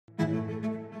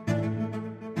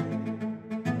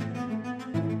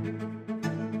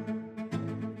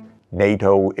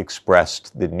NATO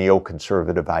expressed the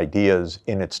neoconservative ideas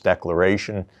in its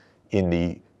declaration in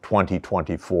the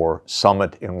 2024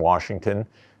 summit in Washington.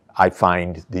 I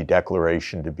find the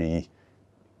declaration to be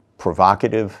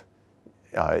provocative,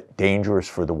 dangerous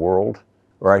for the world,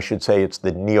 or I should say it's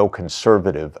the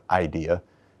neoconservative idea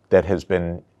that has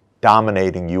been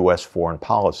dominating U.S. foreign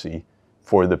policy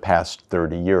for the past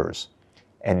 30 years.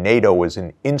 And NATO is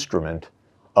an instrument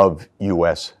of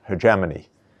U.S. hegemony.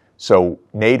 So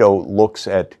NATO looks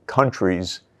at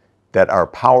countries that are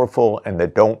powerful and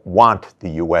that don't want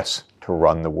the U.S. to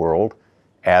run the world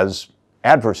as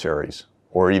adversaries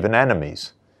or even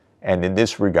enemies. And in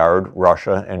this regard,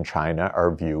 Russia and China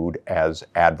are viewed as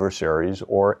adversaries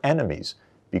or enemies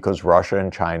because Russia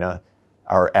and China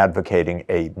are advocating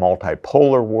a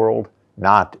multipolar world,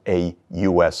 not a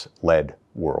US-led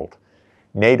world.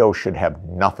 NATO should have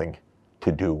nothing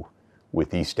to do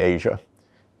with East Asia.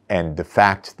 And the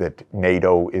fact that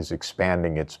NATO is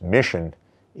expanding its mission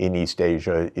in East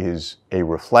Asia is a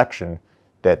reflection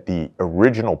that the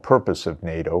original purpose of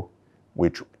NATO,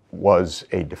 which was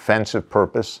a defensive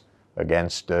purpose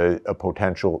against a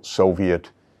potential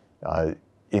Soviet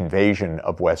invasion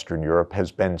of Western Europe,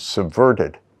 has been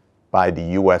subverted by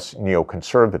the US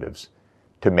neoconservatives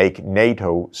to make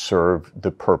NATO serve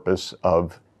the purpose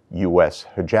of US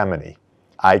hegemony.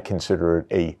 I consider it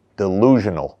a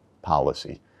delusional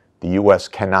policy. The US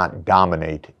cannot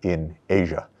dominate in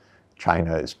Asia.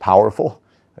 China is powerful,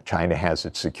 China has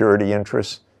its security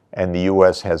interests, and the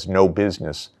US has no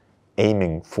business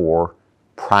aiming for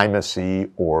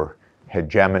primacy or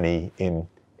hegemony in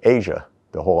Asia.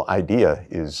 The whole idea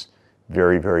is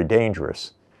very, very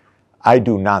dangerous. I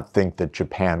do not think that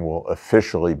Japan will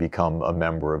officially become a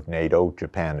member of NATO.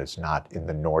 Japan is not in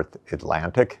the North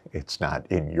Atlantic. It's not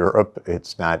in Europe.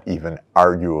 It's not even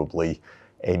arguably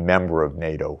a member of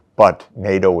NATO. But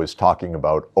NATO is talking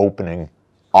about opening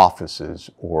offices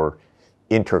or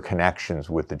interconnections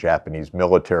with the Japanese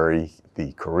military,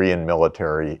 the Korean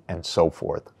military, and so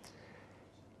forth.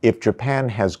 If Japan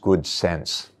has good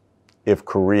sense, if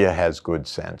Korea has good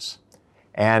sense,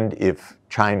 and if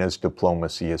China's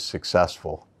diplomacy is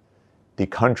successful, the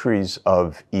countries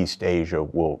of East Asia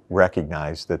will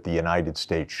recognize that the United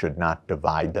States should not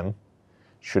divide them,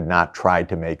 should not try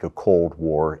to make a Cold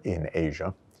War in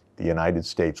Asia. The United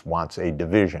States wants a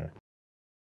division.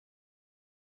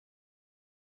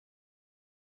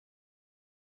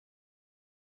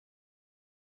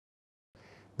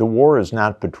 The war is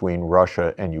not between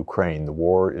Russia and Ukraine. The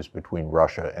war is between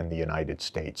Russia and the United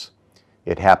States.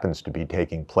 It happens to be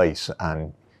taking place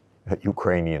on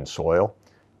Ukrainian soil.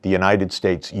 The United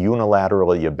States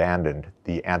unilaterally abandoned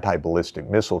the anti-ballistic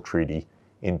missile treaty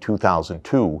in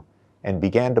 2002 and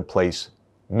began to place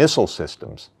missile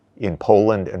systems in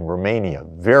Poland and Romania,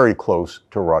 very close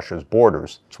to Russia's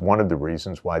borders. It's one of the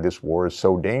reasons why this war is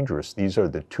so dangerous. These are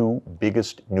the two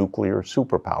biggest nuclear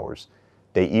superpowers.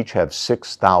 They each have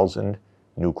 6,000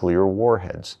 nuclear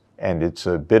warheads, and it's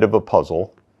a bit of a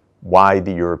puzzle why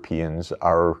the Europeans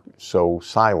are so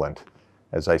silent.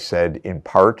 As I said, in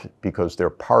part because they're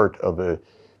part of a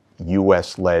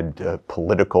US-led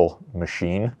political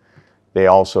machine. They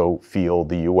also feel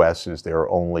the US is their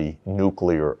only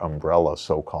nuclear umbrella,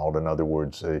 so-called. In other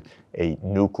words, a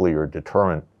nuclear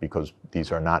deterrent, because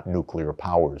these are not nuclear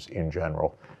powers in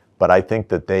general. But I think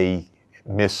that they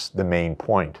miss the main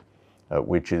point,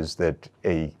 which is that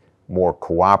a more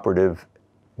cooperative,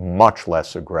 much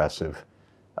less aggressive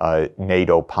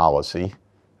NATO policy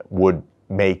would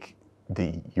make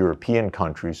the European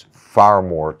countries far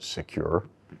more secure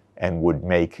and would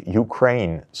make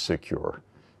Ukraine secure,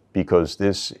 because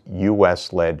this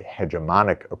US-led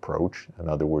hegemonic approach, in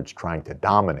other words, trying to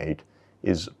dominate,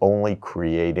 is only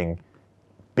creating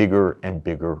bigger and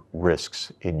bigger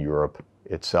risks in Europe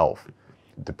itself.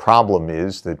 The problem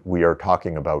is that we are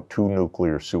talking about two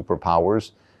nuclear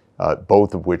superpowers,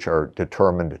 both of which are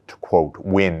determined to, quote,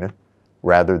 win,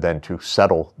 rather than to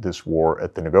settle this war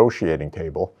at the negotiating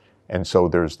table. And so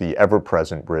there's the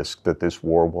ever-present risk that this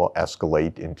war will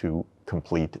escalate into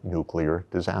complete nuclear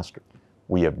disaster.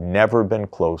 We have never been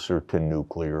closer to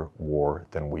nuclear war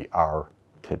than we are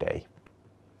today.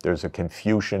 There's a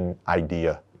Confucian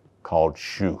idea called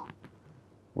shu,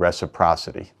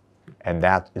 reciprocity, and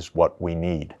that is what we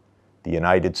need. The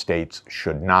United States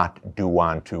should not do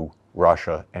unto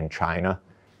Russia and China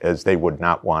as they would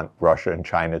not want Russia and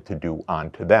China to do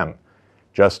unto them,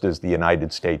 just as the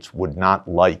United States would not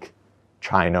like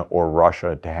China or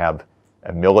Russia to have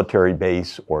a military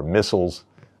base or missiles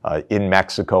In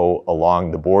Mexico,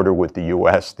 along the border with the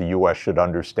U.S. should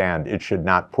understand it should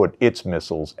not put its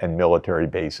missiles and military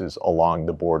bases along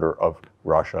the border of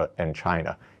Russia and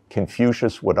China.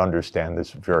 Confucius would understand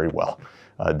this very well.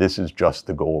 This is just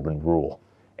the golden rule.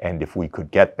 And if we could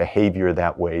get behavior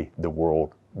that way, the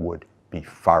world would be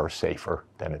far safer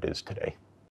than it is today.